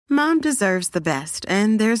Mom deserves the best,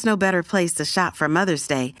 and there's no better place to shop for Mother's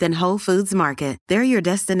Day than Whole Foods Market. They're your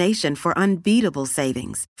destination for unbeatable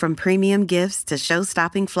savings, from premium gifts to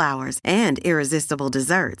show-stopping flowers and irresistible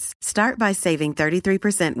desserts. Start by saving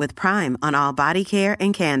 33% with Prime on all body care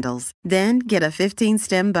and candles. Then get a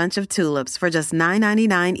 15-stem bunch of tulips for just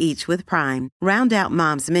 $9.99 each with Prime. Round out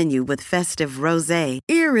Mom's menu with festive rosé,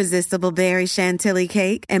 irresistible berry chantilly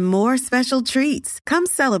cake, and more special treats. Come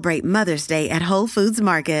celebrate Mother's Day at Whole Foods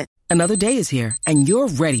Market. Another day is here, and you're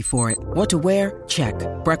ready for it. What to wear? Check.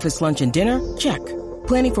 Breakfast, lunch, and dinner? Check.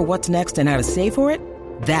 Planning for what's next and how to save for it?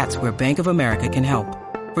 That's where Bank of America can help.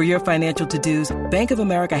 For your financial to-dos, Bank of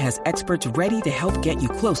America has experts ready to help get you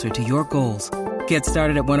closer to your goals. Get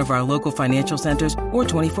started at one of our local financial centers or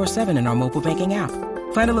 24/7 in our mobile banking app.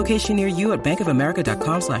 Find a location near you at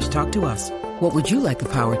bankofamerica.com/talktous. What would you like the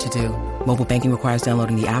power to do? Mobile banking requires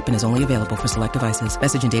downloading the app and is only available for select devices.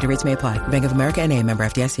 Message and data rates may apply. Bank of America N.A., member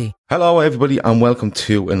FDIC. Hello, everybody, and welcome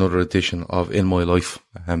to another edition of In My Life.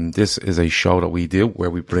 This is a show that we do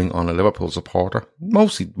where we bring on a Liverpool supporter.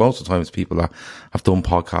 Most of the time it's people that have done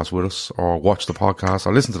podcasts with us or watched the podcast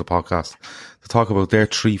or listened to the podcast to talk about their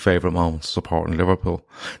 3 favourite moments supporting Liverpool.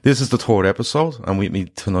 This is the 3rd episode, and with me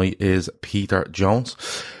tonight is Peter Jones.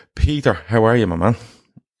 Peter, how are you, my man?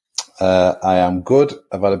 I am good.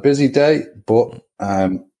 I've had a busy day, but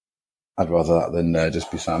I'd rather that than just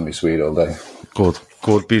be Sammy Sweet all day. Good.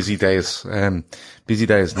 Busy days.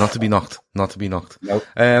 Not to be knocked. Nope.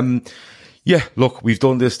 Yeah, look, we've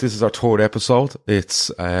done this. This is our 3rd episode. It's,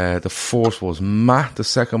 the 4th was Matt, the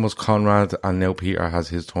 2nd was Conrad, and now Peter has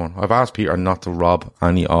his turn. I've asked Peter not to rob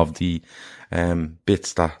any of the,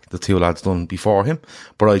 bits that the 2 lads done before him,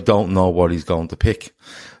 but I don't know what he's going to pick.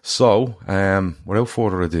 So, without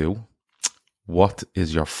further ado, what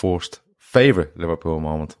is your first favourite Liverpool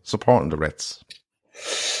moment supporting the Reds?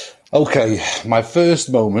 Okay, my first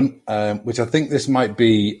moment, which I think this might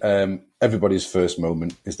be everybody's first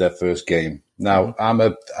moment, is their first game. Now,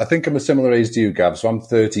 I think I'm a similar age to you, Gav, so I'm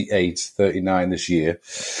 39 this year.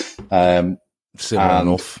 Similar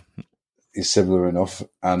enough.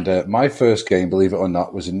 And my first game, believe it or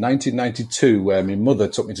not, was in 1992, where my mother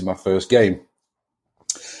took me to my first game.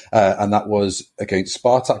 And that was against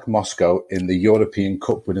Spartak Moscow in the European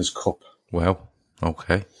Cup Winners' Cup. Wow.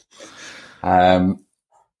 Okay.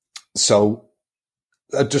 So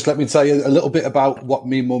just let me tell you a little bit about what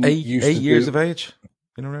me mum used to do. 8 years of age?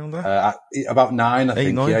 In around there? About 9, I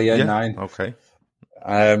think. 9? Yeah, 9. Okay.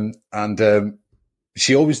 And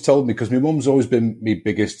she always told me, because my mum's always been my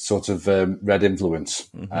biggest sort of Red influence.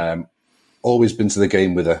 Mm-hmm. Always been to the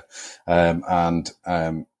game with her. And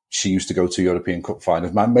she used to go to European Cup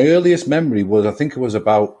finals. My earliest memory was, I think it was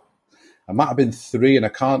I might have been 3, and I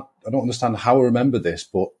don't understand how I remember this,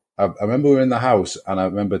 but I remember we were in the house, and I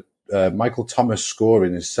remember Michael Thomas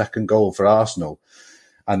scoring his 2nd goal for Arsenal,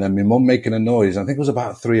 and then my mum making a noise. I think it was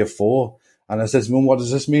about 3 or 4, and I said, "Mum, what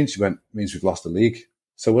does this mean?" She went, "It means we've lost the league."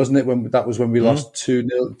 So wasn't it when we lost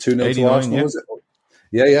 2-0 to Arsenal? Yeah. Was it?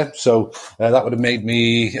 Yeah. So that would have made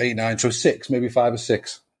me 8, 9, so 6, maybe 5 or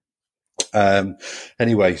 6.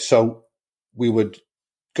 Anyway, so we would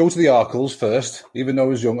go to the Arkles first, even though I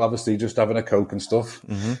was young, obviously, just having a Coke and stuff.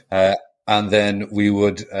 Mm-hmm. And then we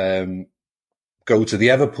would go to the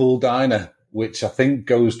Everpool Diner, which I think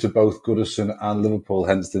goes to both Goodison and Liverpool,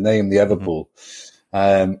 hence the name, the Everpool.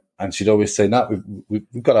 Mm-hmm. And she'd always say, "Nat, we've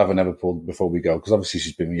got to have an Everpool before we go," because obviously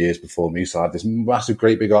she's been years before me. So I had this massive,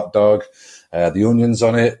 great big hot dog, the onions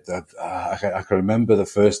on it. I can remember the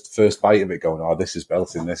first bite of it, going, "Oh, this is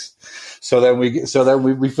belting, this." So then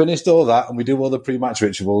we finished all that, and we do all the pre-match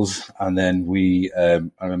rituals, and then I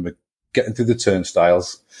remember getting through the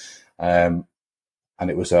turnstiles, and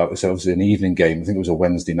it was obviously an evening game. I think it was a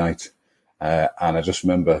Wednesday night. And I just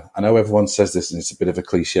remember, I know everyone says this and it's a bit of a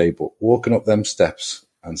cliche, but walking up them steps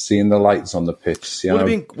and seeing the lights on the pitch. Would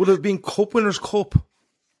it have been Cup Winners' Cup?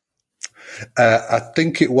 I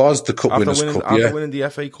think it was the Cup Winners' Cup. After winning the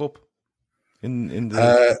FA Cup in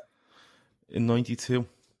 92.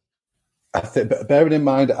 Bearing in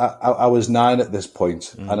mind, I was 9 at this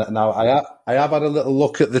point, and now I have had a little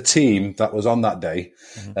look at the team that was on that day,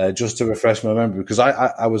 just to refresh my memory, because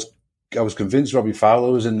I was convinced Robbie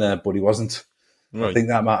Fowler was in there, but he wasn't. Right. I think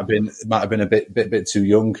that might have been a bit too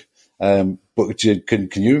young. But can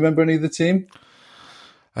you remember any of the team?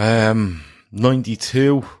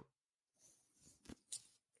 92.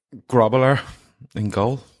 Grobbler in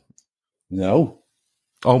goal. No.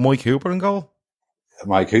 Oh, Mike Hooper in goal.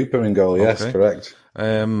 Mike Hooper in goal. Yes, okay. Correct.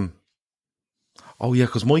 Oh yeah,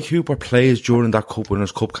 because Mike Hooper plays during that Cup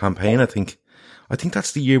Winners' Cup campaign. I think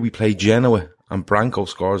that's the year we played Genoa, and Branco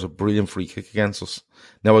scores a brilliant free kick against us.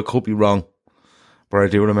 Now I could be wrong, But I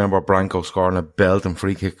do remember Branco scoring a belting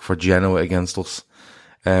free kick for Genoa against us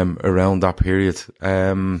around that period.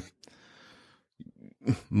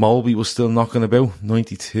 Mulby was still knocking about,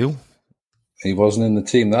 92. He wasn't in the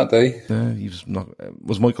team that day. Yeah, he was not.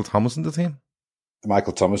 Was Michael Thomas in the team?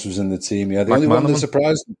 Michael Thomas was in the team, yeah. The only one that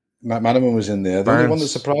surprised... McManaman was in there. The only one that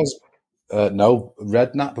surprised... no,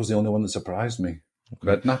 Redknapp was the only one that surprised me.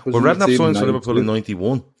 Redknapp was in the team. Redknapp signed for Liverpool in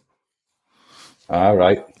 91. Ah,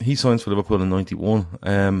 right. He signed for Liverpool in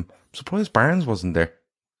 91. Surprised Barnes wasn't there.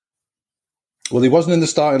 Well, he wasn't in the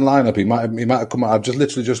starting lineup. He might have come out. I've just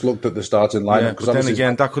literally just looked at the starting lineup. Yeah, but then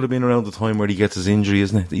again, that could have been around the time where he gets his injury,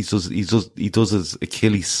 isn't it? He does his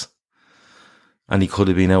Achilles, and he could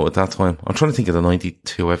have been out at that time. I'm trying to think of the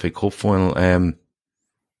 92 FA Cup final.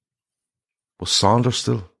 Was Saunders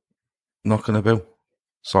still knocking about?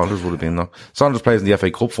 Saunders would have been knocked. Saunders plays in the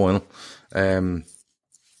FA Cup final.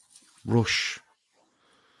 Rush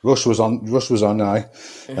was on now.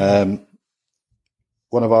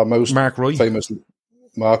 One of our most famous,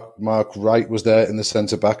 Mark Wright was there in the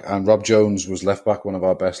centre back, and Rob Jones was left back, one of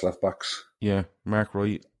our best left backs. Yeah, Mark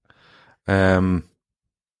Wright.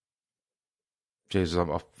 Jesus, I'm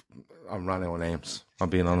running out of names. I'm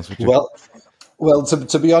being honest with you. Well,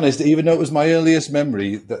 to be honest, even though it was my earliest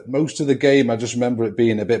memory, that most of the game, I just remember it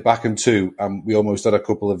being a bit back and two, and we almost had a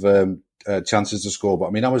couple of chances to score. But I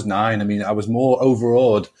mean, I was 9. I mean, I was more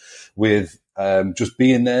overawed with just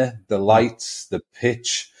being there, the lights, the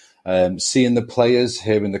pitch, seeing the players,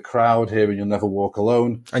 hearing the crowd, hearing "You'll Never Walk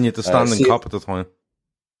Alone." And you had the standing cup at the time.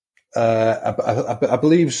 I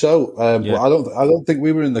believe so. Yeah. But I don't think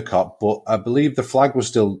we were in the cup, but I believe the flag was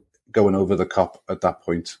still going over the cup at that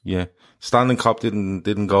point. Yeah, standing cup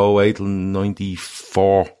didn't go away till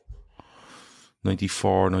 94,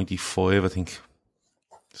 95, I think.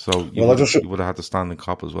 So you would have had the standing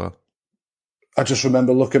cup as well. I just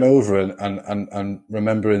remember looking over and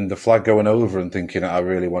remembering the flag going over and thinking, I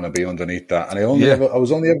really want to be underneath that. And I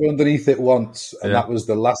was only ever underneath it once, and that was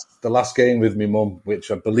the last game with my mum, which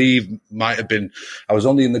I believe might have been. I was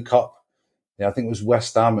only in the cup. Yeah, I think it was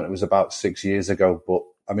West Ham, and it was about 6 years ago. But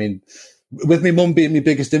I mean, with my mum being my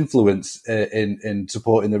biggest influence in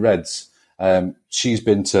supporting the Reds, she's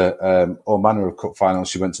been to all manner of cup finals.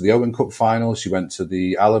 She went to the Owen Cup final. She went to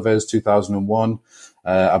the Alaves 2001.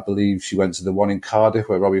 I believe she went to the one in Cardiff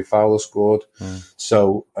where Robbie Fowler scored.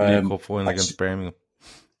 So, cup final against Birmingham.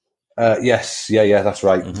 Yes, yeah, that's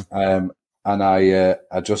right. Mm-hmm. And I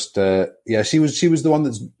just, she was the one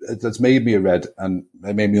that's made me a Red, and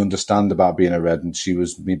it made me understand about being a Red. And she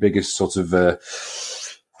was my biggest sort of,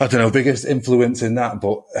 biggest influence in that.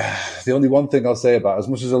 But the only one thing I'll say about her, as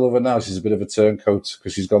much as I love her now, she's a bit of a turncoat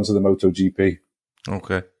because she's gone to the MotoGP.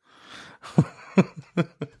 Okay.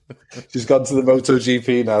 She's gone to the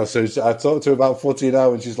MotoGP now. So I talked to her about footy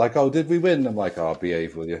now, and she's like, "Oh, did we win?" I'm like, "Oh,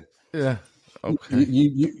 behave, will you?" Yeah. Okay.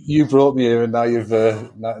 You brought me here, and now you've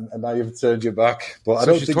turned your back. But I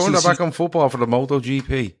don't she's think turned her back on football for the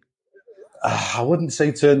MotoGP. I wouldn't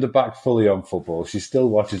say turned her back fully on football. She still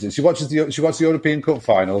watches it. She watched the European Cup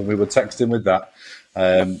final, and we were texting with that.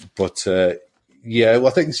 I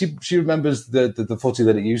think she remembers the footy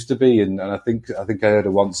that it used to be, and I think I heard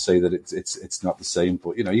her once say that it's not the same.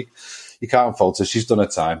 But you can't fault her. She's done her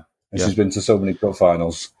time, and she's been to so many cup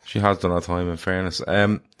finals. She has done her time, in fairness.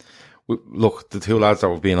 Look, the two lads that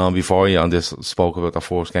were being on before you on this spoke about their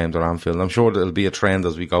first games at Anfield. I'm sure it'll be a trend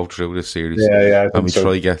as we go through this series. Yeah, and we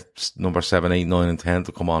try to get number 7, 8, 9 and 10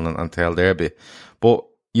 to come on and tell their bit. But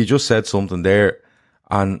you just said something there,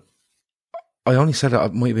 and I only said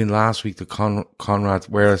it might have been last week to Conrad,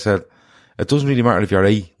 where I said, it doesn't really matter if you're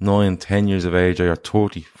 8, 9, 10 years of age, or you're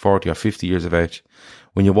 30, 40 or 50 years of age.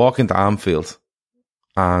 When you walk into Anfield,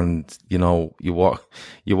 and you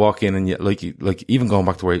walk in and you like even going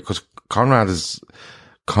back to where, because Conrad's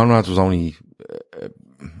was only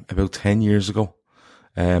about 10 years ago.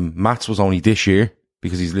 Matt's was only this year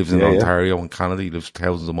because he lives in Ontario and Canada. He lives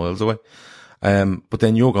thousands of miles away. But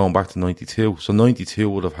then you're going back to 92. So 92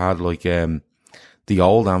 would have had the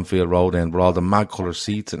old Anfield Road end with all the mad colour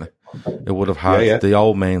seats in it. It would have had the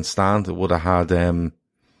old main stand. It would have had the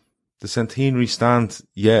centenary stand.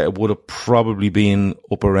 Yeah, it would have probably been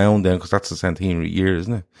up around then because that's the centenary year,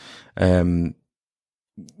 isn't it? And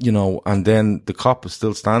then the Kop is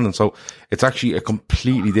still standing. So it's actually a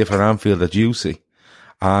completely different Anfield that you see.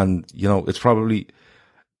 And, it's probably,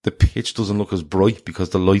 the pitch doesn't look as bright because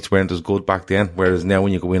the lights weren't as good back then. Whereas now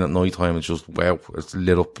when you go in at night time, it's just, wow, it's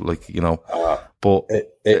lit up but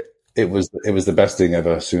it was the best thing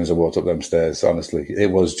ever as soon as I walked up them stairs. Honestly, it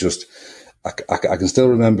was just, I can still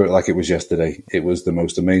remember it like it was yesterday. It was the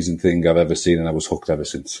most amazing thing I've ever seen, and I was hooked ever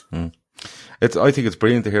since. I think it's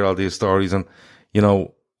brilliant to hear all these stories, and you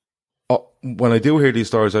know, when I do hear these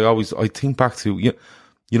stories, I think back to, you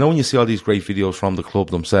know, when you see all these great videos from the club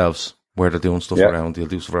themselves, where they're doing stuff around, they'll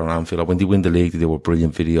do stuff around Anfield. When they win the league, they do a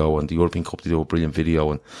brilliant video, and the European Cup, they do a brilliant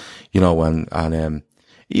video, and, you know, and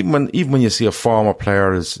even when you see a former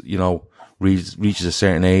player is, you know, reaches a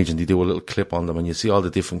certain age, and they do a little clip on them, and you see all the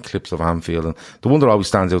different clips of Anfield, and the one that always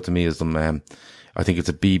stands out to me is them, I think it's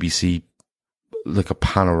a BBC, like a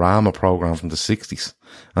panorama program from the 60s,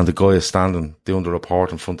 and the guy is standing doing the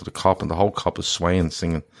report in front of the cop, and the whole cop is swaying,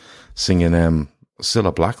 singing Still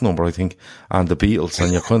a Black Number, I think, and the Beatles,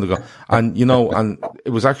 and you kind of go, and you know, and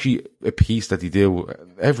it was actually a piece that they do,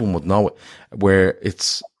 everyone would know it, where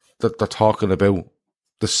it's that they're talking about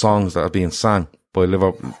the songs that are being sang by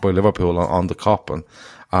Liverpool on the cop,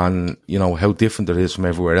 and you know how different it is from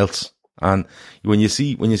everywhere else. And when you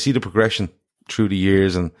see the progression through the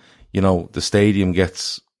years, and you know the stadium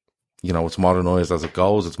gets, you know, it's modernised as it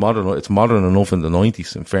goes. It's modern enough in the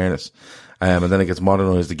 90s, in fairness, and then it gets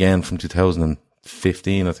modernised again from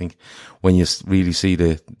 2015, I think, when you really see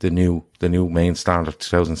the new main stand of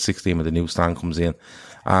 2016, when the new stand comes in.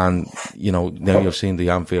 And, you know, now you've seen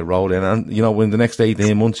the Anfield Road in, and, you know, when the next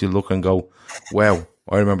 18 months you look and go, wow,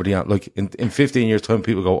 I remember in 15 years time,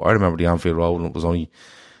 people go, I remember the Anfield Road, and it was only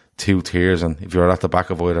 2 tiers, and if you're at the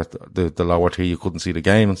back of it, at the lower tier, you couldn't see the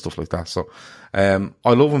game and stuff like that. So, I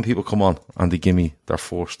love when people come on and they give me their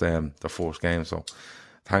first game. So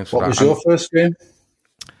thanks for that. What was your first game?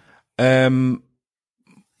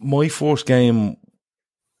 My first game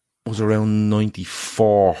was around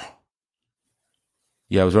 94.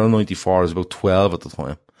 Yeah, it was around 94. I was about 12 at the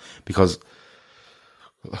time. Because,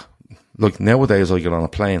 like, nowadays I get on a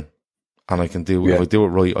plane and I can do, if I do it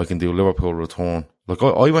right, I can do Liverpool return. Like,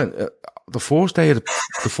 I went, the first day of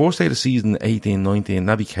the season, 18-19,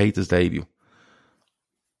 Naby Keita's debut.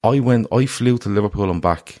 I flew to Liverpool and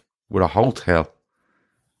back with a hotel,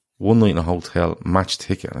 one night in a hotel, match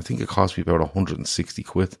ticket, and I think it cost me about 160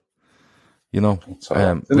 quid. You know,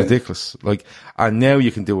 ridiculous. Like, and now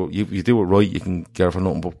you can do it. You do it right, you can get it for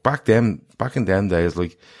nothing. But back in them days,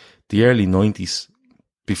 like the early 90s,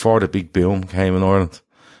 before the big boom came in Ireland,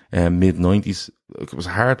 mid 90s, it was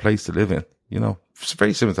a hard place to live in. You know, it's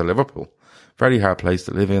very similar to Liverpool. Very hard place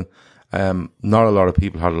to live in. Not a lot of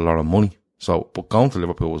people had a lot of money. So, but going to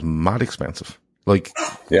Liverpool was mad expensive. Like,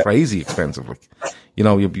 crazy expensive. Like, you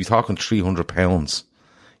know, you'd be talking £300.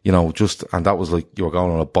 You know, and that was like, you were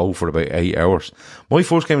going on a boat for about 8 hours. My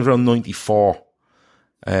first game was around 94.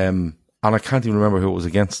 And I can't even remember who it was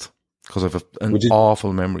against, because I have an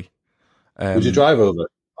awful memory. Would you drive over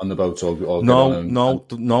on the boat? No.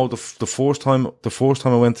 The first time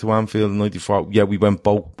I went to Anfield in 94, yeah, we went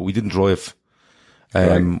boat, but we didn't drive.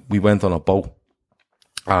 We went on a boat.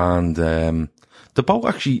 And, the boat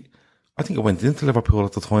actually, I think I went into Liverpool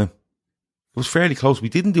at the time. It was fairly close. We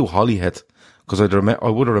didn't do Holyhead, because I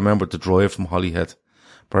would have remembered the drive from Holyhead.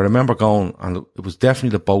 But I remember going, and it was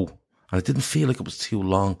definitely the boat, and it didn't feel like it was too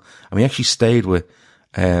long. And we actually stayed with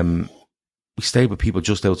people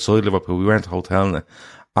just outside Liverpool. We weren't in a hotel in it.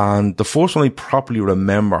 And the first one I properly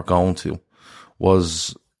remember going to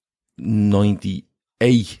was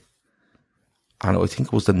 98. And I think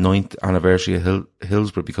it was the 9th anniversary of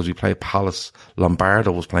Hillsborough, because we played Palace.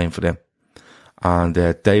 Lombardo was playing for them. And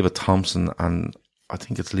David Thompson and I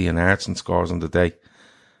think it's Leon Aartsen scores on the day.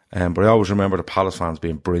 But I always remember the Palace fans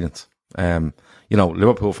being brilliant. You know,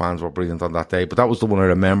 Liverpool fans were brilliant on that day, but that was the one I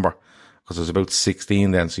remember, because I was about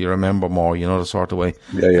 16 then, so you remember more, you know, the sort of way.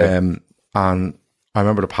 Yeah. And I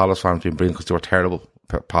remember the Palace fans being brilliant, because they were terrible,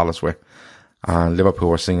 Palace were. And Liverpool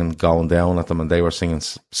were singing Going Down at them, and they were singing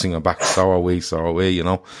back, so are we, you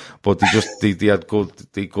know. But they had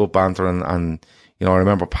good banter, and you know, I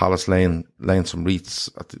remember Palace laying some wreaths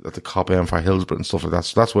at the Cop End for Hillsborough and stuff like that.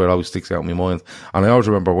 So that's where it always sticks out in my mind. And I always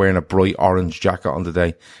remember wearing a bright orange jacket on the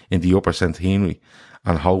day in the Upper Centenary,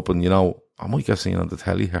 and hoping, you know, I might get seen on the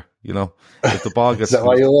telly here, you know. If the ball gets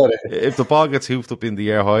if the ball gets hoofed up in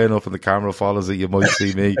the air high enough and the camera follows it, you might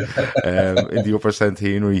see me in the Upper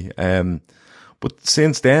Centenary. But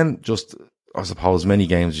since then, just, I suppose, many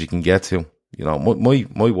games as you can get to. You know,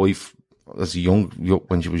 my wife, as a young,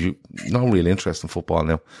 when she was not really interested in football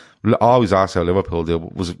now, I always asked how Liverpool did,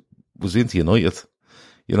 was into United.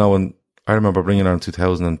 You know, and I remember bringing her in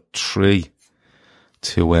 2003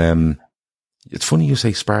 to, it's funny you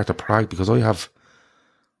say Sparta Prague, because I have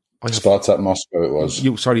Spartak Moscow it was.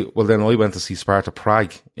 Well then I went to see Sparta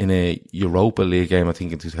Prague in a Europa League game, I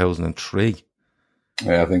think in 2003.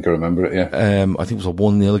 Yeah, I think I remember it, yeah. I think it was a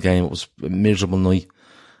 1-0 game. It was a miserable night.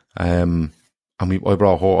 And I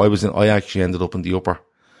brought her. I actually ended up in the Upper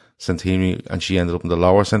Centenary, and she ended up in the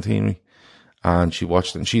Lower Centenary, and she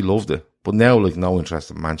watched it and she loved it. But now, like, no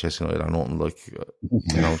interest in Manchester United or nothing. Like,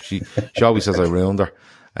 she always says I ruined her,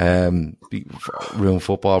 ruined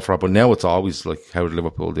football for her. But now it's always like, how did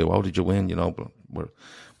Liverpool do? How did you win? Just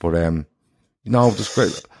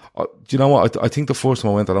great. Do you know what? I think the first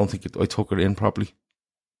time I went, I don't think I took it in properly.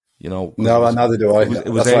 No, neither do I. That's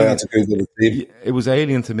why I had to Google the team. It was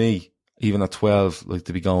alien to me, even at 12, like,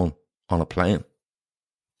 to be going on a plane.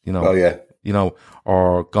 Oh yeah.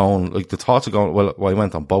 Or going, like, the thoughts of going, well, I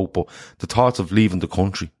went on boat, but the thoughts of leaving the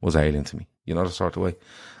country was alien to me, the sort of way.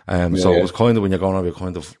 It was kind of, when you're going over, you're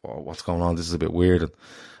kind of, what's going on? This is a bit weird.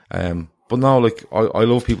 But no, like, I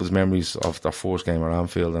love people's memories of their first game at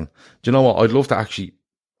Anfield. And do you know what? I'd love to actually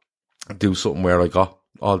do something where I got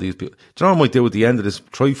all these people. Do you know what I might do at the end of this?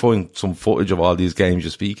 Try find some footage of all these games you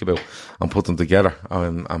speak about and put them together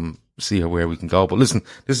and see where we can go. But listen,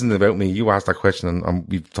 this isn't about me. You asked that question and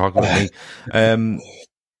we've talked about me.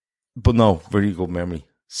 But no, very good memory.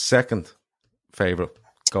 Second favourite,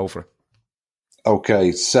 go for it.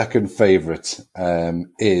 Okay, second favourite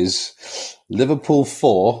is Liverpool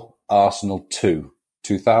 4, Arsenal 2,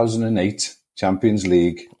 2008 Champions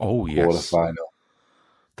League quarter-final.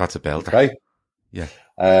 That's a belter. Okay. Yeah.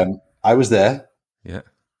 I was there. Yeah.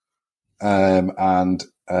 And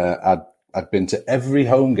I'd been to every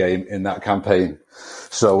home game in that campaign.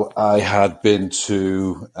 So I had been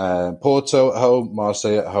to Porto at home,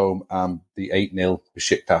 Marseille at home, and the 8-0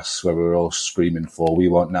 Besiktas, where we were all screaming for, we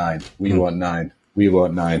want 9, we want 9, we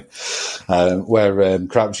want 9. Where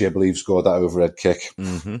Crouchy, I believe, scored that overhead kick.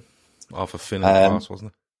 Mm-hmm. Off of Finn and Cross,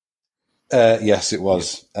 wasn't it? Yes, it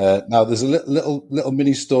was. Now, there's a little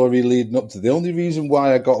mini story leading up to the only reason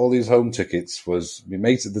why I got all these home tickets was my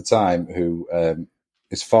mate at the time, who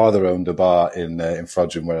his father owned a bar in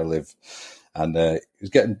Frodsham where I live, and he was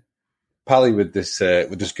getting pally with this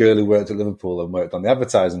girl who worked at Liverpool and worked on the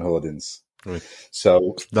advertising hoardings. Right.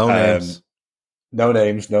 So no names,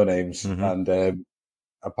 mm-hmm. And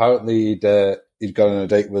apparently he'd gone on a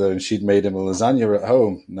date with her and she'd made him a lasagna at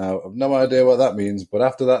home. Now, I've no idea what that means, but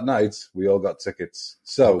after that night, we all got tickets.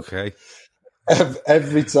 So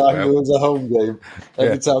every time there was a home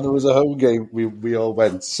game, we all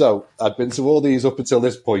went. So I'd been to all these up until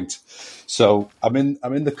this point. So I'm in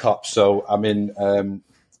the Kop. So I'm in,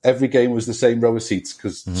 every game was the same row of seats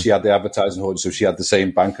because she had the advertising hoard. So she had the same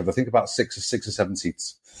bank of, I think, about six or seven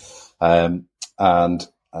seats. And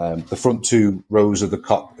the front two rows of the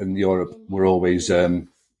Kop in Europe were always covered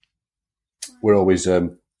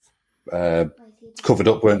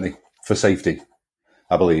up, weren't they, for safety,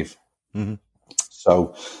 I believe. Mm-hmm.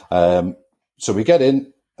 So we get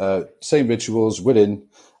in, same rituals, we're in,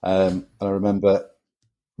 and I remember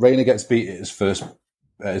Reina gets beat at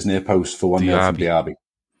his near post for 1-0 from Diaby.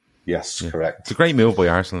 Yes, correct. It's a great move by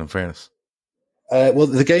Arsenal, in fairness. Well,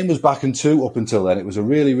 the game was back in 2 up until then. It was a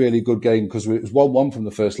really, really good game because it was 1-1 from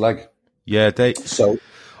the first leg. Yeah, I can't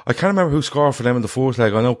remember who scored for them in the first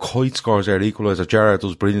leg. I know Kite scores their equaliser. Gerrard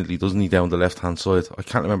does brilliantly, doesn't he, down the left-hand side? I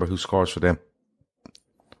can't remember who scores for them.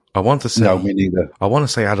 I want to say... No, me neither. I want to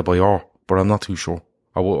say Adebayor, but I'm not too sure.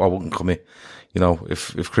 I wouldn't commit.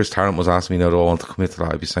 If Chris Tarrant was asking me now, do I want to commit to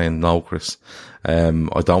that? I'd be saying, no, Chris. I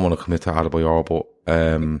don't want to commit to Adebayor, but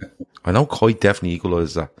I know Kite definitely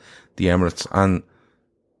equalised the Emirates, and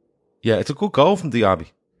yeah, it's a good goal from Diaby.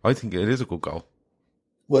 I think it is a good goal.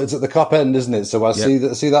 Well, it's at the Kop end, isn't it? So I see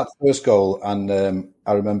that first goal, and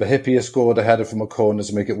I remember Hippier scored a header from a corner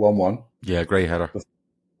to make it 1-1. Yeah, great header.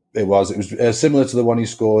 It was similar to the one he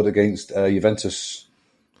scored against Juventus.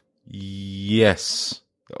 Yes.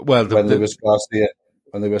 Well, when Luis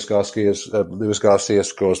Garcia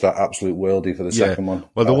scores that absolute worldie for the second one.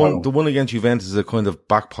 Well, the one against Juventus is a kind of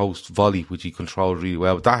back post volley which he controlled really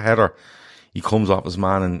well. But that header, he comes off his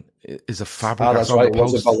man and is a Fabregas on the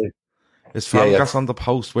post. Is Fabregas on the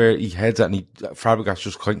post where he heads it, and Fabregas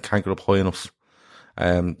just can't get up high enough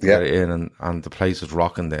to get it in, and the place is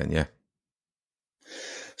rocking then. Yeah.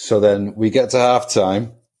 So then we get to half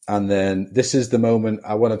time, and then this is the moment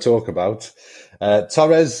I want to talk about.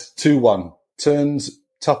 Torres 2-1 turns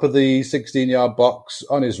top of the 16-yard box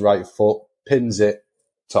on his right foot, pins it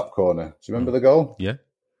top corner. Do you remember the goal? Yeah.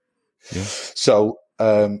 So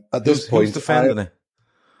at this point, who's defending it?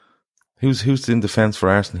 Who's in defence for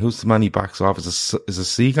Arsenal? Who's the man he backs off? Is it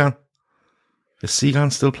Segan? Is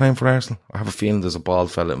Segan still playing for Arsenal? I have a feeling there's a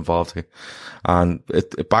bald fella involved here. And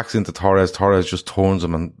it backs into Torres. Torres just turns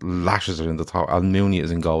him and lashes it in the top. Almunia is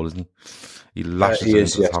in goal, isn't he? He lashes it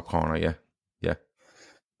into the top corner, yeah.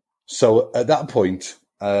 So at that point,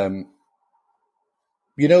 you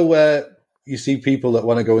know where you see people that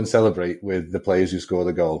want to go and celebrate with the players who score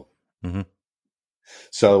the goal? Mm-hmm.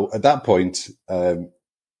 So at that point,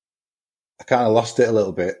 I kind of lost it a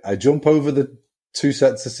little bit. I jump over the 2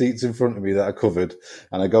 sets of seats in front of me that I covered,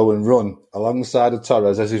 and I go and run alongside of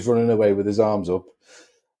Torres as he's running away with his arms up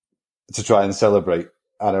to try and celebrate.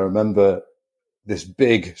 And I remember this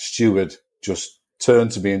big steward just turned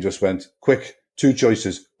to me and just went, "Quick, 2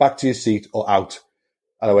 choices, back to your seat or out."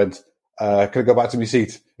 And I went, "Can I go back to my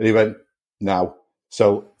seat?" And he went, "Now."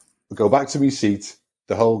 So I go back to my seat,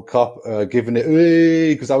 the whole cop giving it,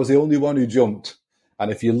 because I was the only one who jumped.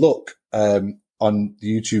 And if you look on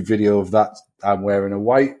the YouTube video of that, I'm wearing a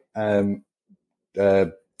white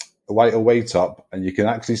away top, and you can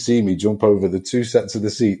actually see me jump over the 2 sets of the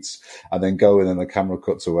seats and then go, and then the camera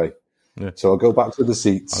cuts away. Yeah. So I'll go back to the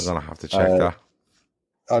seats. I'm going to have to check that.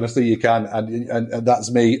 Honestly, you can. And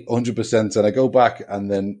that's me 100%. And I go back,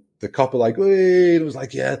 and then the cop are like, "Hey," and it was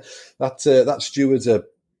like, "Yeah, that steward's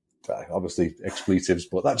obviously expletives,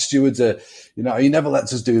 but that steward's he never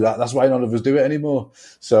lets us do that. That's why none of us do it anymore."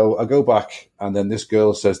 So I go back, and then this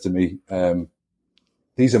girl says to me,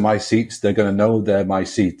 "These are my seats. They're going to know they're my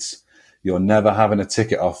seats. You're never having a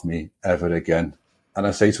ticket off me ever again." And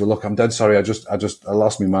I say to her, "Look, I'm dead sorry. I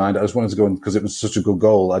lost my mind. I just wanted to go in because it was such a good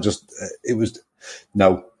goal.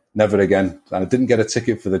 No, never again." And I didn't get a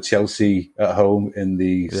ticket for the Chelsea at home in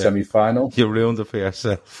the semi-final. You ruined it for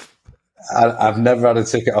yourself. I've never had a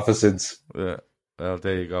ticket off her since. Yeah. Well,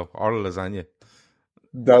 there you go. Or lasagna.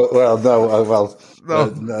 No, not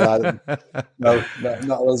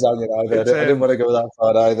lasagna either. I didn't want to go that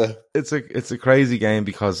far either. It's a crazy game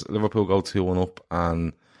because Liverpool go 2-1 up,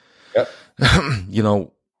 and they're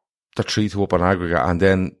 3-2 up on aggregate, and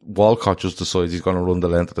then Walcott just decides he's going to run the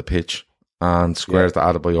length of the pitch and squares the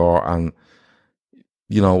Adebayor, and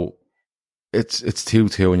it's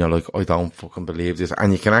 2-2, and you're like, I don't fucking believe this.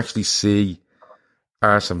 And you can actually see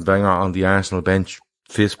Arsene Wenger on the Arsenal bench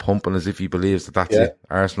fist pumping as if he believes that's it.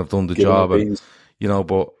 Arsenal have done the job, and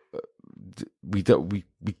but we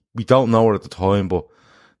don't know it at the time. But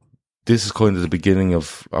this is kind of the beginning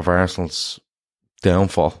of Arsenal's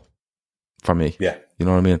downfall for me. Yeah, you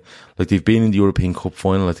know what I mean. Like, they've been in the European Cup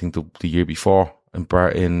final, I think the year before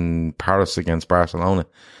in Paris against Barcelona,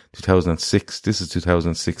 2006. This is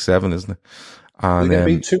 2006-07, isn't it? And they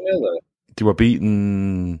beat 2-0 there. They were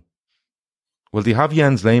beaten. Well, they have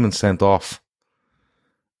Jens Lehmann sent off.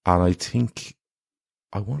 And I think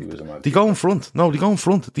they go in front. No, they go in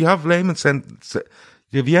front. They have Jens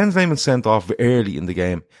Lehmann sent off early in the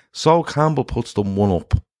game. Sol Campbell puts them 1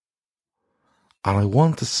 up. And I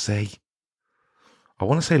want to say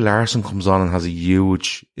Larsson comes on and has a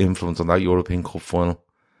huge influence on that European Cup final.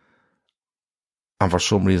 And for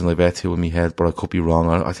some reason I bet 2 in my head, but I could be wrong.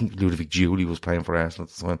 I think Ludovic Giuli was playing for Arsenal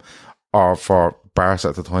at the time, or for Barca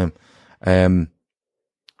at the time.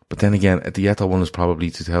 But then again, the Eto'o one was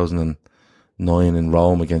probably 2009 in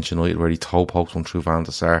Rome against United, where he toe poked one through Van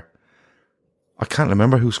der Sar. I can't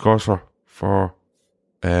remember who scores for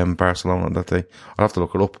Barcelona on that day. I'll have to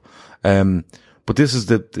look it up. But this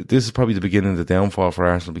is probably the beginning of the downfall for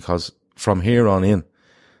Arsenal, because from here on in,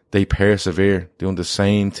 they persevere doing the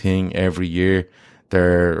same thing every year.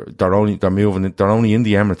 They're only in the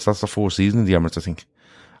Emirates. That's the 4th season in the Emirates, I think.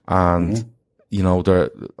 And they're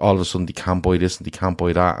all of a sudden they can't buy this and they can't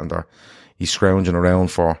buy that, and he's scrounging around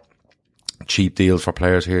for cheap deals for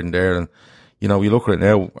players here and there. And you look at it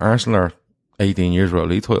now, Arsenal are 18 years without a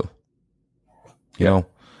league title. You know,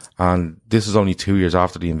 and this is only 2 years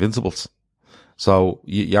after the Invincibles. So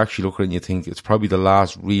you actually look at it and you think it's probably the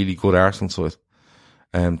last really good Arsenal side.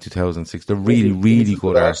 2006, the really, really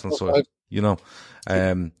good Arsenal side.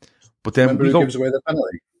 But then remember who gives away the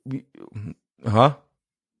penalty? Do you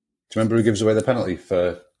remember who gives away the penalty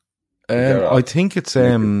for? I think it's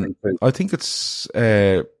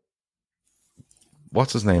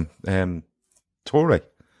what's his name? Toure.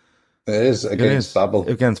 It is against Babel.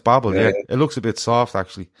 Against Babel, yeah. It looks a bit soft,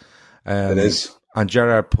 actually. It is. And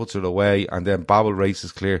Gerrard puts it away, and then Babel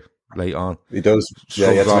races clear late on. He does.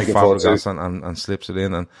 Shoves off Fabregas and slips it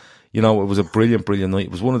in. And, it was a brilliant, brilliant night.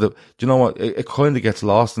 It was one of the... Do you know what? It kind of gets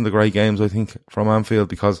lost in the great games, I think, from Anfield,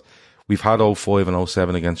 because we've had 05 and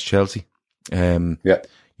 07 against Chelsea. We've had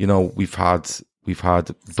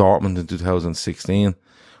Dortmund in 2016.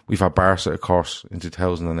 We've had Barca, of course, in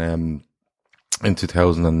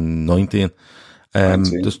 2019.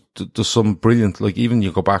 There's some brilliant, like, even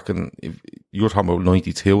you go back and if you're talking about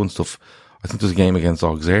 92 and stuff, I think there's a game against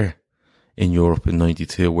Auxerre in Europe in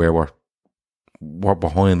 92 where we're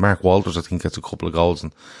behind. Mark Walters, I think, gets a couple of goals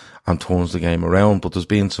and turns the game around. But there's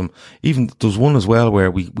been there's one as well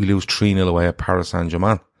where we lose 3-0 away at Paris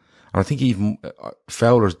Saint-Germain. And I think even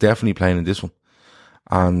Fowler's definitely playing in this one.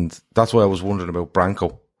 And that's why I was wondering about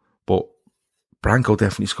Branco. But Branco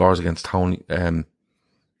definitely scores against Tony,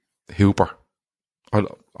 Hooper. I'm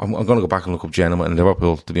going to go back and look up Genoa and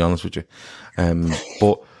Liverpool, to be honest with you.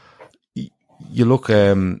 But you look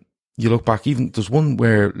back, even there's one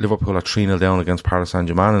where Liverpool are 3-0 down against Paris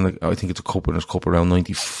Saint-Germain, and I think it's a Winners' Cup around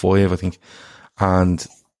 95, I think. And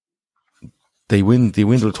they win the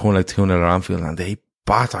return like 2-0 at Anfield, and they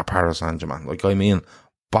batter Paris Saint-Germain. Like, I mean,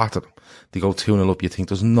 batter them. They go 2-0 up. You think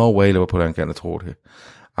there's no way Liverpool aren't getting a third here.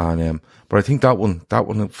 And, but I think that one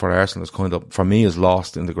for Arsenal is kind of, for me, is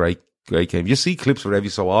lost in the great game. You see clips of it every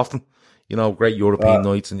so often, great European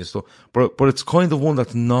nights and stuff. But it's kind of one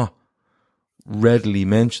that's not readily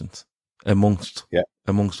mentioned amongst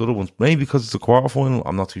other ones. Maybe because it's a quarterfinal,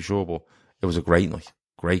 I'm not too sure, but it was a great night.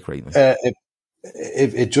 Great night. I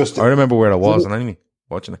remember where I was, and anyway,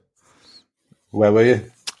 watching it. Where were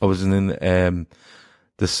you? I was in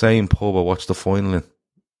the same pub I watched the final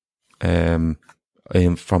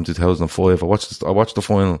in from 2005. I watched the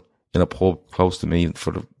final in a pub close to me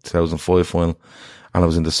for the 2005 final, and I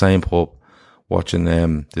was in the same pub watching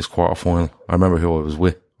this quarter final. I remember who I was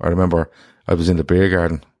with. I remember I was in the beer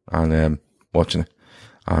garden and watching it,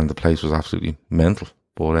 and the place was absolutely mental.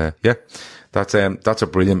 But that's a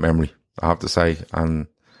brilliant memory, I have to say, and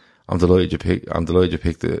I'm delighted you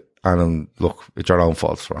picked it. And look, it's your own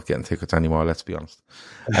fault for not getting tickets anymore. Let's be honest.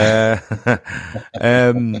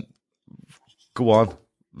 Go on.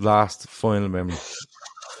 Last final memory.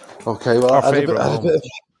 Okay, well, I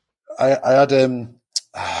had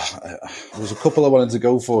there's a couple I wanted to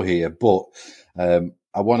go for here, but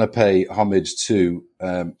I want to pay homage to.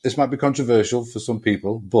 This might be controversial for some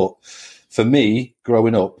people, but for me,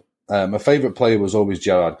 growing up, my favourite player was always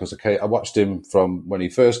Gerrard, because I watched him from when he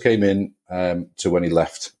first came in to when he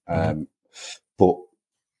left. But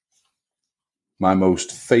my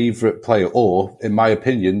most favourite player, or in my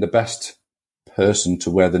opinion, the best person to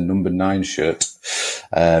wear the number 9 shirt,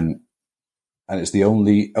 and it's the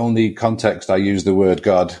only context I use the word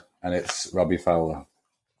God, and it's Robbie Fowler.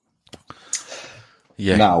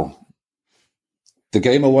 Yeah. Now, the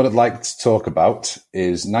game I would like to talk about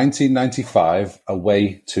is 1995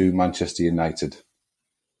 away to Manchester United.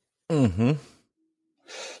 Mm-hmm.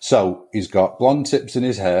 So he's got blonde tips in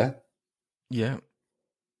his hair. Yeah.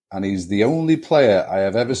 And he's the only player I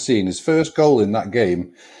have ever seen. His first goal in that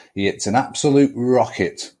game, he hits an absolute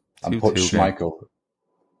rocket and puts Schmeichel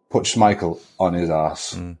on his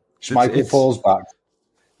arse. Schmeichel falls back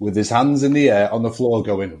with his hands in the air on the floor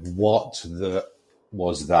going, what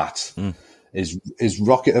was that? His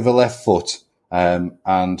rocket of a left foot.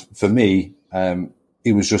 And for me,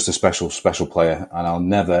 he was just a special player. And I'll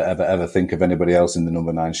never, ever, ever think of anybody else in the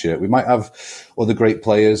number 9 shirt. We might have other great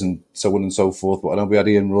players and so on and so forth, but I know we had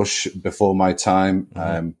Ian Rush before my time.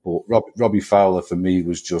 But Robbie Fowler for me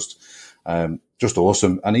was just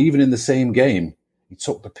awesome. And even in the same game, he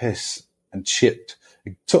took the piss and chipped.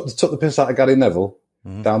 He took the piss out of Gary Neville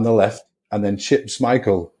down the left and then chipped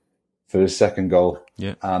Schmeichel for his second goal.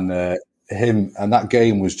 Yeah. And that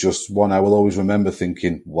game was just one I will always remember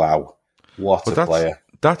thinking, wow, what a player.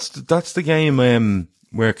 That's the game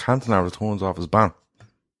where Cantona returns off his ban.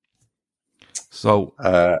 So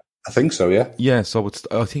I think so, yeah. Yeah, so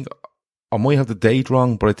I think I might have the date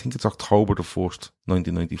wrong, but I think it's October the 1st,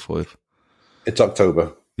 1995. It's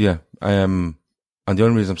October. Yeah. And the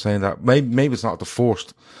only reason I'm saying that, maybe it's not the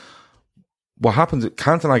 1st. What happens,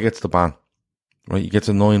 Cantona gets the ban, right? He gets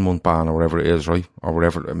a 9-month ban or whatever it is, right? Or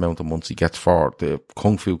whatever amount of months he gets for the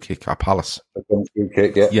Kung Fu kick at Palace. The Kung Fu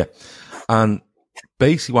kick, yeah. Yeah. And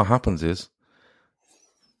basically what happens is,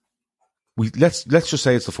 let's just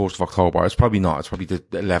say it's the 1st of October. It's probably not. It's probably the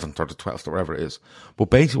 11th or the 12th or whatever it is.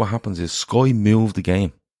 But basically what happens is Sky moved the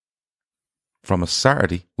game from a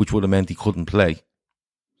Saturday, which would have meant he couldn't play,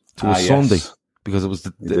 to a Sunday, because it was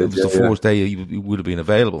the first day he would have been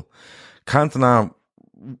available. Cantona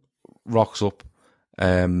rocks up.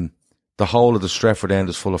 The whole of the Stretford end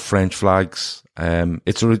is full of French flags. I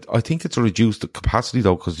think it's a reduced capacity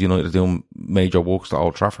though, because United are doing major works at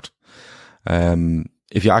Old Trafford.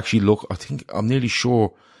 If you actually look, I'm nearly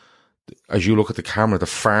sure, as you look at the camera, the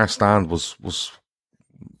far stand was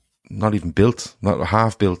not even built, not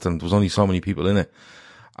half built, and there was only so many people in it.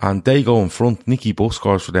 And they go in front. Nicky Butt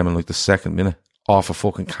scores for them in like the 2nd minute off a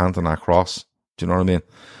fucking Cantona cross. Do you know what I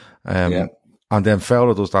mean? And then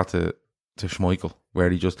Fowler does that to Schmeichel, where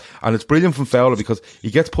and it's brilliant from Fowler because he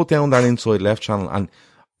gets put down that inside left channel, and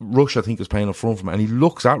Rush, I think, is playing up front from him, and he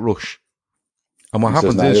looks at Rush. And what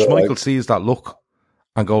happens is Schmeichel sees that look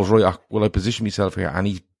and goes, right, will I position myself here? And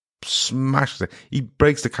he smashes it. He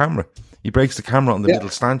breaks the camera. He breaks the camera on the middle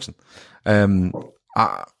stanchion. It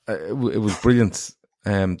was brilliant.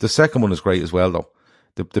 The second one is great as well, though.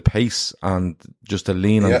 The pace and just the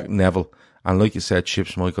lean on Neville And like you said,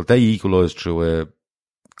 Chips Michael, they equalised through a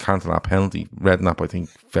Cantona penalty. Redknapp, I think,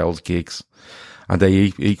 fouls kicks. And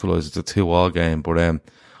they equalised. It's a 2-2 game. But I'm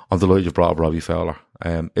delighted you brought up Robbie Fowler.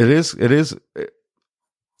 It's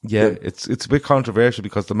a bit controversial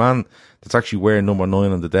because the man that's actually wearing number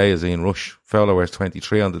 9 on the day is Ian Rush. Fowler wears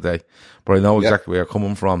 23 on the day. But I know exactly where you're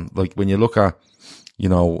coming from. Like, when you look at,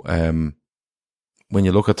 when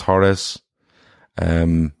you look at Torres,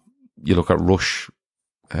 you look at Rush,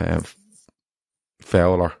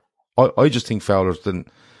 Fowler. I just think Fowler's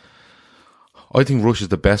I think Rush is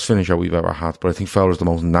the best finisher we've ever had, but I think Fowler's the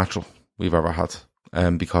most natural we've ever had.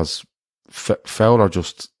 Because Fowler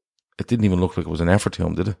it didn't even look like it was an effort to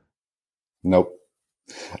him, did it? Nope.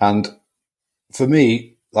 And for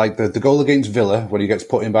me, like the goal against Villa, when he gets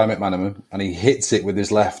put in by McManaman and he hits it with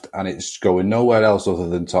his left and it's going nowhere else other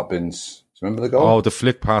than top bins. Do you remember the goal? Oh, the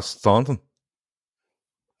flick past Staunton.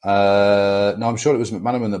 No, I'm sure it was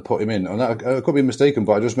McManaman that put him in. And I could be mistaken,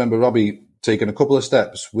 but I just remember Robbie taking a couple of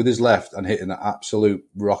steps with his left and hitting an absolute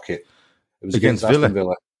rocket. It was against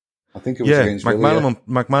Villa. I think it was against Villa.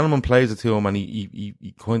 McManaman plays it to him and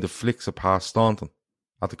he kind of flicks it past Staunton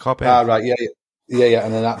at the cop end. Ah, right, yeah,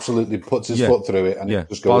 and then absolutely puts his foot through it and it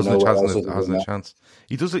just goes nowhere else. Hasn't a chance.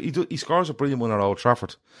 He scores a brilliant one at Old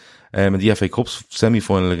Trafford in the FA Cup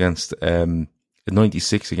semi-final against in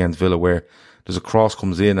 96 against Villa, where there's a cross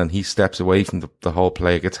comes in and he steps away from the whole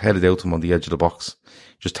play, gets headed out to him on the edge of the box,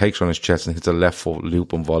 just takes her on his chest and hits a left foot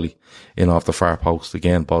loop and volley in off the far post.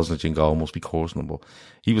 Again, Bosnich in goal, must be coursing him, but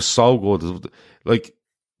he was so good. Like,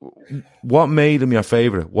 what made him your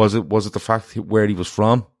favourite? Was it the fact where he was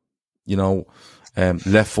from?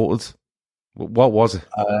 Left footed. What was it?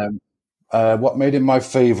 What made him my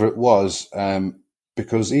favourite was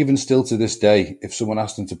because even still to this day, if someone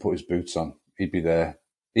asked him to put his boots on, he'd be there.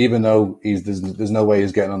 Even though there's no way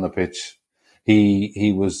he's getting on the pitch.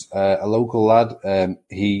 He was a local lad.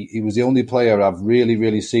 He was the only player I've really,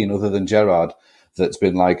 really seen other than Gerrard that's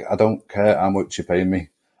been like, I don't care how much you're paying me.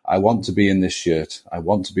 I want to be in this shirt. I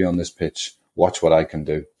want to be on this pitch. Watch what I can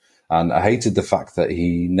do. And I hated the fact that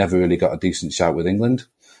he never really got a decent shout with England.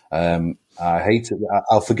 I hate it.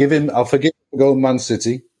 I'll forgive him. I'll forgive him for going Man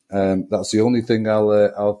City. That's the only thing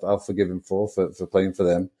I'll forgive him for playing for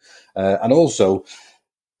them. And also,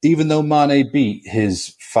 even though Mane beat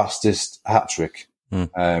his fastest hat-trick,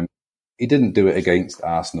 he didn't do it against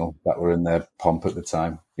Arsenal that were in their pomp at the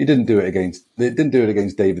time. They didn't do it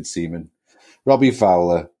against David Seaman. Robbie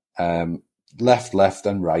Fowler, left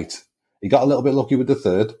and right. He got a little bit lucky with the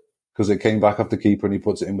third because it came back off the keeper and he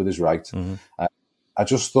puts it in with his right. Mm-hmm. I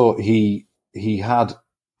just thought he had,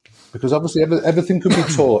 because obviously everything can be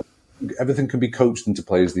taught, everything can be coached into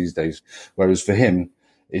players these days. Whereas for him,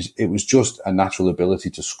 it was just a natural ability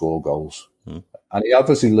to score goals. Mm. And he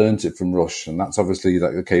obviously learnt it from Rush, and that's obviously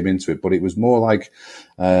that came into it. But it was more like,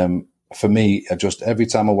 for me, every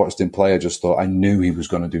time I watched him play, I just thought I knew he was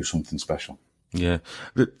going to do something special. Yeah.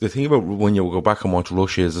 The thing about when you go back and watch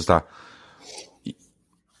Rush is that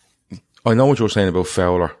I know what you were saying about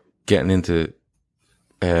Fowler getting into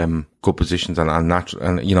good positions and natural,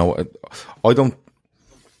 and I don't.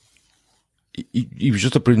 He was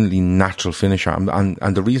just a brilliantly natural finisher,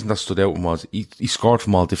 and the reason that stood out was he scored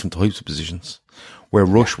from all different types of positions, where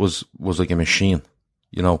Rush was like a machine,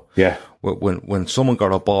 Yeah. When someone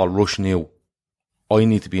got a ball, Rush knew I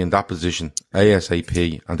need to be in that position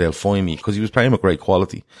ASAP, and they'll find me, because he was playing with great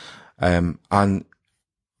quality. And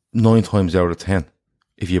 9 times out of 10,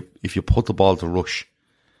 if you put the ball to Rush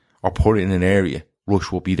or put it in an area,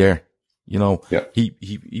 Rush will be there. Yeah.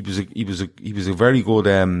 He was a very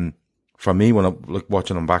good. For me, when I like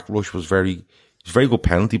watching him back, Rush was very good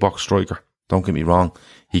penalty box striker. Don't get me wrong.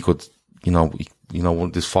 He could,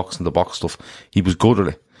 this fox in the box stuff. He was good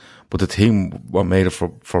at it. But the thing, what made it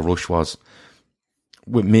for Rush was,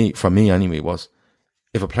 for me anyway, was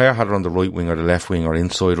if a player had it on the right wing or the left wing or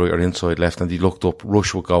inside right or inside left and he looked up,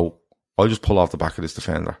 Rush would go, I'll just pull off the back of this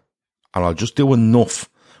defender and I'll just do enough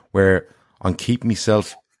where I'm keeping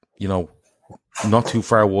myself, not too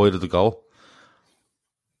far wide of the goal.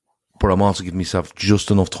 But I'm also giving myself just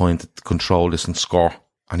enough time to control this and score.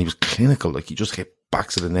 And he was clinical. Like, he just hit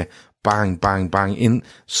backs of the net. Bang, bang, bang.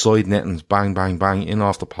 Inside nettings. Bang, bang, bang. In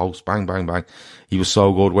off the post. Bang, bang, bang. He was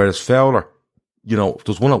so good. Whereas Fowler,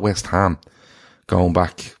 there's one at West Ham going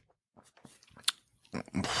back,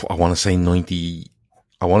 I want to say 98,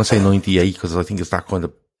 because I think it's that kind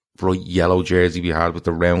of bright yellow jersey we had with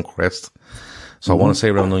the round crest. So I want to say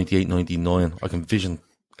around 98, 99. I can vision,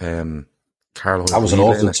 Karl Heinz. That was an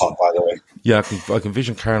awful top, by the way. Yeah, I can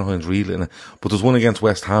vision Karl Heinz Riedle in it. But there's one against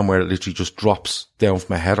West Ham where it literally just drops down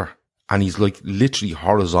from a header, and he's like literally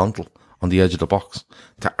horizontal on the edge of the box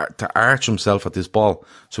to arch himself at this ball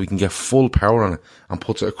so he can get full power on it and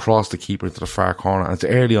puts it across the keeper into the far corner. And it's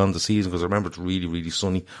early on in the season because I remember it's really, really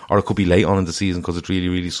sunny, or it could be late on in the season because it's really,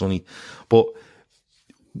 really sunny. But,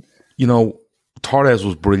 you know, Torres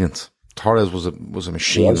was brilliant. Torres was a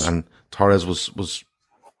machine, and Torres was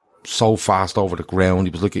so fast over the ground.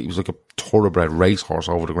 He was like a thoroughbred racehorse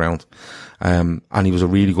over the ground. And he was a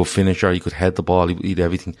really good finisher. He could head the ball. He did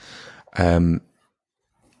everything.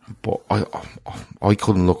 But I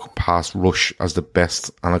couldn't look past Rush as the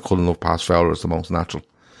best, and I couldn't look past Fowler as the most natural.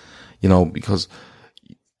 You know, because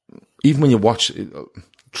even when you watch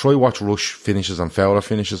Rush finishes and Fowler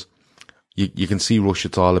finishes, you can see Rush.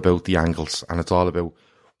 It's all about the angles, and it's all about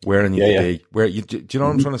where I need to be. Where do you know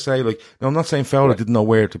what I'm trying to say? Like, no, I'm not saying Fowler didn't know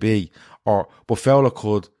where to be, but Fowler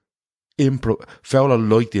could Fowler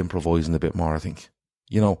liked improvising a bit more, I think.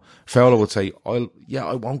 You know, Fowler would say, I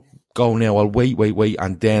won't go now. I'll wait,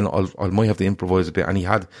 and then I might have to improvise a bit. And he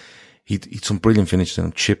had some brilliant finishes in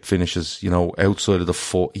him, chip finishes, you know, outside of the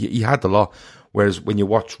foot. He had the lot. Whereas when you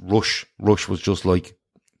watch Rush was just like,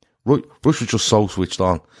 Rush was just so switched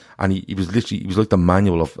on, and he was like the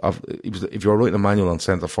manual of if you were writing a manual on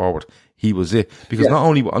centre forward, he was it. Because not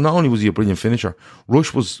only was he a brilliant finisher,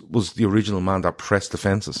 Rush was the original man that pressed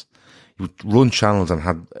defences. He would run channels and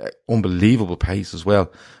had unbelievable pace as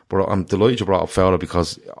well. But I'm delighted you brought up Fowler,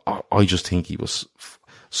 because I just think he was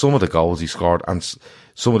some of the goals he scored and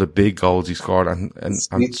some of the big goals he scored.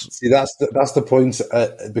 See, that's the point,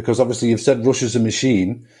 because obviously you've said Rush is a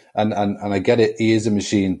machine, and I get it, he is a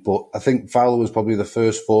machine. But I think Fowler was probably the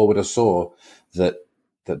first forward I saw that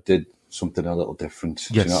did something a little different.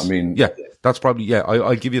 Yes. Do you know what I mean? Yeah, that's probably,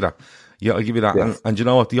 I'll give you that. Yeah, I'll give you that. Yeah. And you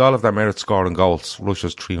know what? They all have their merit scoring goals. Rush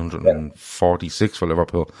has 346 for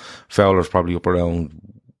Liverpool. Fowler's probably up around,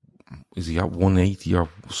 is he at 180 or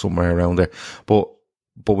somewhere around there? But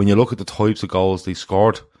when you look at the types of goals they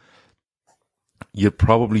scored, you'd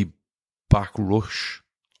probably back Rush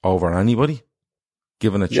over anybody,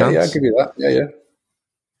 given a chance. Yeah, I'll give you that. Yeah.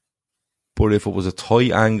 But if it was a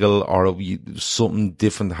tight angle or something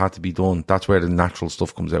different had to be done, that's where the natural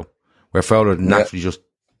stuff comes out. Where Fowler naturally just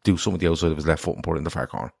do something with the outside of his left foot and put it in the far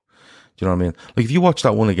corner. Do you know what I mean? Like, if you watch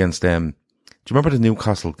that one against do you remember the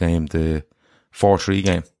Newcastle game, the 4-3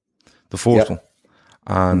 game, the first one,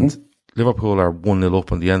 and Liverpool are 1-0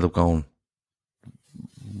 up and they end up going,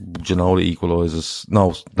 Ginola equalises. No,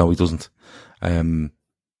 he doesn't. Ferdinand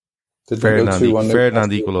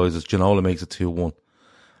equalises. Ginola makes it 2-1.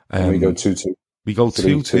 And we go 2-2. We go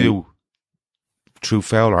 2-2 through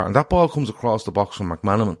Fowler, and that ball comes across the box from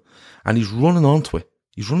McManaman, and he's running onto it.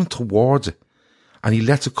 He's running towards it, and he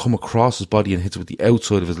lets it come across his body and hits it with the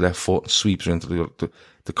outside of his left foot and sweeps it into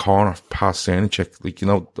the corner past Cernicek, like, you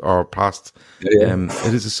know, or past.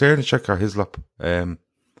 It is a Cernicek or Hislop.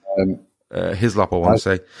 Hislop, I want to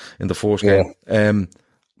say, in the first game.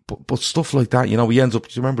 But stuff like that, you know, he ends up.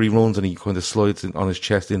 Do you remember he runs and he kind of slides on his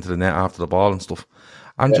chest into the net after the ball and stuff,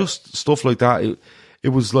 and just stuff like that. It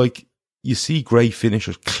was like, you see great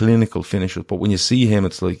finishers, clinical finishers, but when you see him,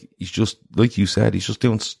 it's like, he's just, like you said, he's just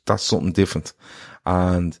doing something different.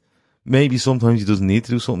 And maybe sometimes he doesn't need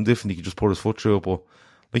to do something different. He can just put his foot through it. But,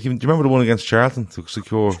 like, do you remember the one against Charlton to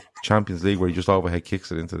secure Champions League where he just overhead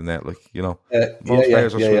kicks it into the net? Like, you know, most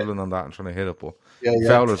players are swiveling on that and trying to hit it, but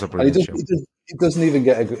Fowler's a brilliant show. It doesn't even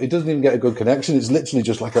get a good connection. It's literally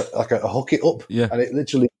just like a hook it up, and it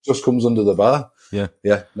literally just comes under the bar. Yeah.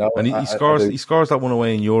 No, and he scores that one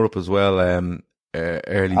away in Europe as well.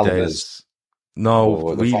 Early days,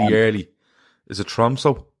 really early. Is it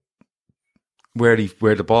Tromsø where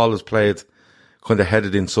the ball is played, kind of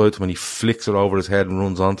headed inside to him, and he flicks it over his head and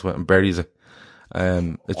runs onto it and buries it.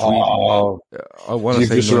 It's really. I want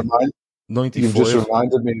to say 95. You've just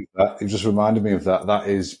reminded me of that. You've just reminded me of that. That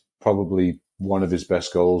is probably one of his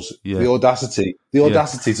best goals. Yeah. The audacity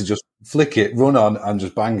to just flick it, run on, and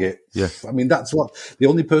just bang it. Yeah. I mean, that's what the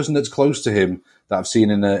only person that's close to him that I've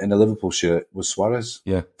seen in a Liverpool shirt was Suarez.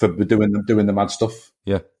 Yeah. For doing the mad stuff.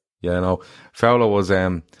 Yeah. Yeah, no. Fowler was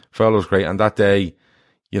great, and that day,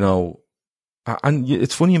 you know, and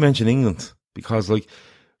it's funny you mention England, because, like,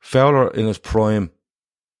 Fowler in his prime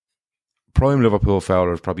Liverpool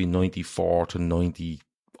Fowler is probably 94 to 90,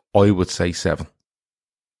 I would say 7.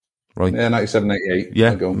 Right? Yeah, 97,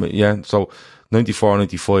 98. Yeah. So 94,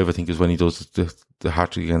 95, I think, is when he does the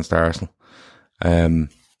hat-trick against Arsenal. No,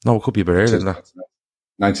 it could be a bit earlier than that.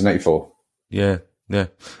 1984. Yeah.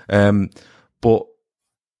 But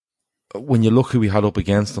when you look who we had up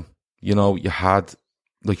against him, you know, you had,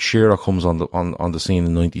 like, Shearer comes on the scene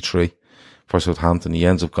in 93 for Southampton. He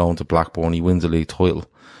ends up going to Blackburn. He wins the league title.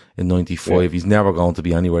 in 95. Yeah. He's never going to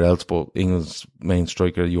be anywhere else but England's main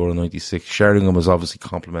striker at Euro 96. Sheringham was obviously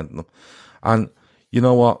complimenting him. And you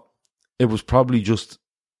know what? It was probably just,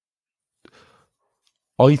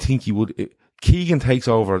 I think Keegan takes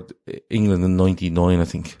over England in 99, I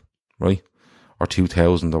think, right? Or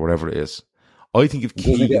 2000 or whatever it is. I think if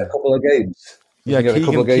Keegan... Doesn't he get a couple of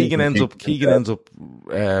games? Keegan ends up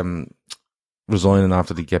resigning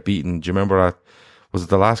after they get beaten. Do you remember that? Was it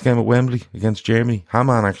the last game at Wembley against Germany?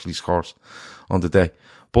 Hamann actually scores on the day.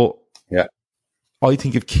 But yeah, I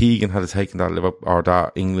think if Keegan had taken that Liverpool or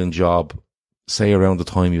that England job, say around the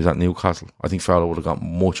time he was at Newcastle, I think Fowler would have got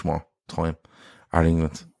much more time at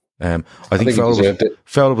England. I think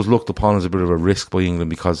Fowler was looked upon as a bit of a risk by England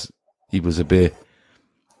because he was a bit,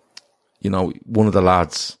 one of the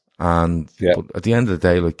lads. And but at the end of the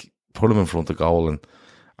day, like, put him in front of goal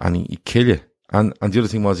and he'd kill you. And the other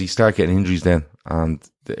thing was he started getting injuries then, and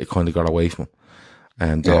it kind of got away from him.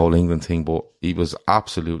 And the whole England thing, but he was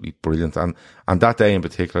absolutely brilliant. And that day in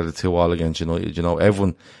particular, the 2-2 against United,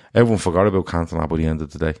 everyone forgot about Cantona by the end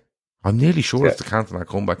of the day. I'm nearly sure it's the Cantona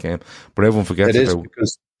comeback game, but everyone forgets about it.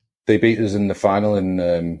 Because they beat us in the final in,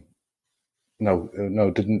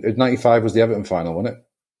 didn't 95 was the Everton final, wasn't it?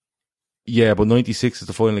 Yeah, but 96 is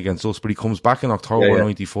the final against us, but he comes back in October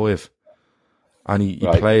 95. And he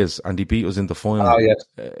plays, and he beat us in the final. Oh, yes.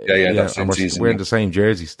 That's and we're wearing the same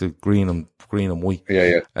jerseys, the green and white.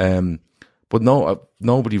 But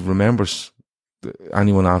nobody remembers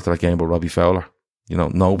anyone after that game but Robbie Fowler.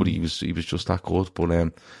 Nobody. He was just that good.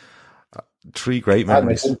 But 3 great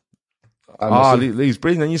memories. He's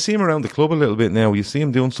brilliant. And you see him around the club a little bit now. You see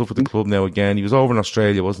him doing stuff with the club now again. He was over in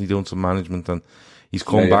Australia, wasn't he, doing some management, and he's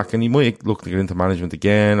come back, and he might look to get into management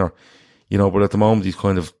again, or but at the moment he's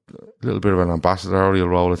kind of a little bit of an ambassadorial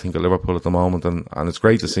role, I think, at Liverpool at the moment, and it's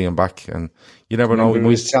great to see him back. And you never know, he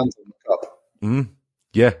might chance in the cup.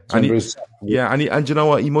 Yeah, and you know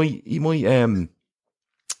what, he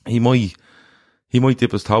might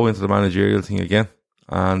dip his toe into the managerial thing again,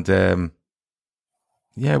 and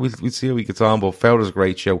we'll see how he gets on. But Fowler's a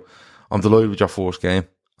great show. I'm delighted with your first game,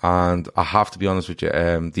 and I have to be honest with you,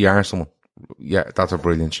 the Arsenal one. Yeah, that's a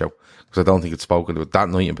brilliant show, because I don't think it's spoken about that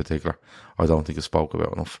night in particular. I don't think it's spoken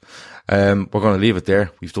about enough. We're going to leave it there.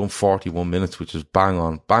 We've done 41 minutes, which is bang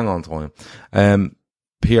on time.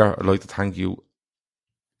 Pierre, I'd like to thank you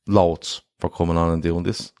loads for coming on and doing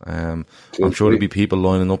this. I'm sure there'll be people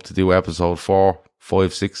lining up to do episode 4,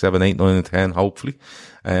 5, 6, 7, 8, 9 and 10, hopefully.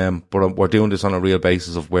 But we're doing this on a real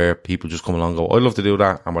basis of where people just come along and go, I'd love to do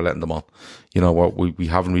that, and we're letting them on. We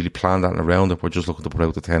haven't really planned that around it. We're just looking to put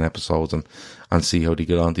out the 10 episodes and see how they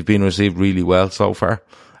get on. They've been received really well so far.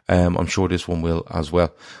 I'm sure this one will as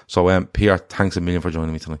well. So, Pierre, thanks a million for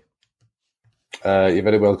joining me tonight. You're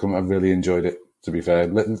very welcome. I've really enjoyed it, to be fair.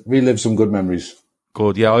 Relive some good memories.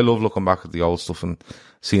 Good. Yeah, I love looking back at the old stuff and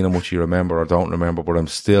seeing how much you remember or don't remember, but I'm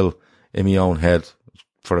still in my own head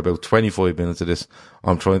for about 25 minutes of this.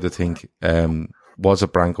 I'm trying to think, was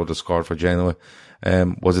it Branco that scored for Genoa?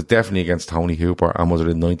 Was it definitely against Tony Hooper? And was it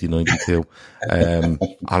in 1992? And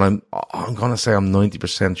I'm going to say I'm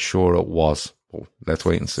 90% sure it was. Oh, let's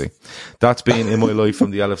wait and see. That's been In My Life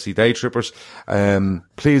from the LFC Day Trippers.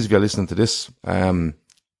 Please, if you're listening to this,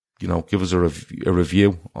 give us a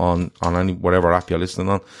review on any, whatever app you're listening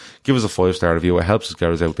on. Give us a 5-star review. It helps us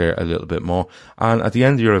get us out there a little bit more. And at the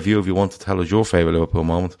end of your review, if you want to tell us your favourite Liverpool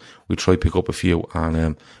moment, we try to pick up a few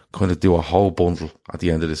and kind of do a whole bundle at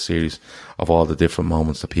the end of this series of all the different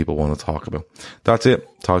moments that people want to talk about. That's it.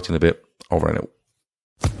 Talk to you in a bit. Over and out.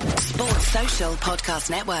 Sports Social Podcast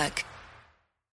Network.